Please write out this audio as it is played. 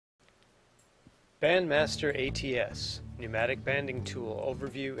Band-Master ATS Pneumatic Banding Tool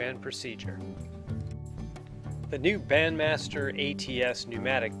Overview and Procedure. The new Band-Master ATS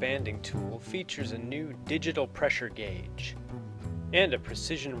Pneumatic Banding Tool features a new digital pressure gauge and a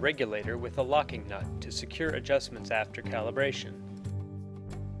precision regulator with a locking nut to secure adjustments after calibration.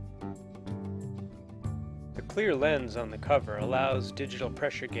 The clear lens on the cover allows digital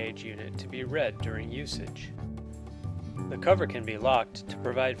pressure gauge unit to be read during usage. The cover can be locked to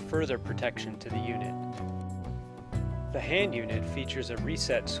provide further protection to the unit. The hand unit features a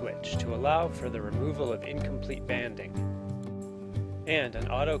reset switch to allow for the removal of incomplete banding, and an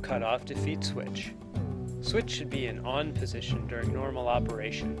auto cutoff defeat switch. Switch should be in on position during normal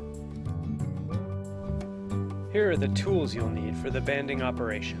operation. Here are the tools you'll need for the banding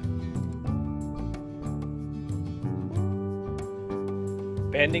operation.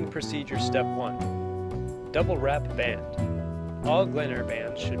 Banding procedure step 1. Double wrap band. All Glenair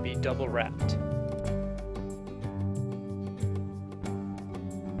bands should be double wrapped.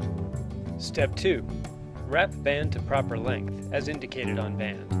 Step 2. Wrap band to proper length as indicated on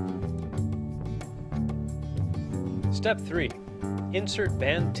band. Step 3. Insert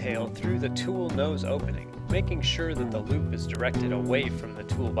band tail through the tool nose opening, making sure that the loop is directed away from the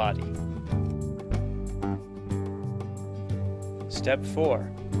tool body. Step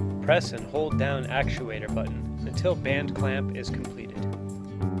 4. Press and hold down actuator button until band clamp is completed.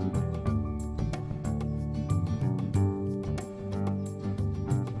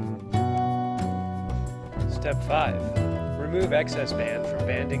 Step 5. Remove excess band from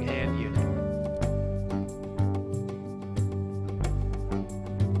banding hand unit.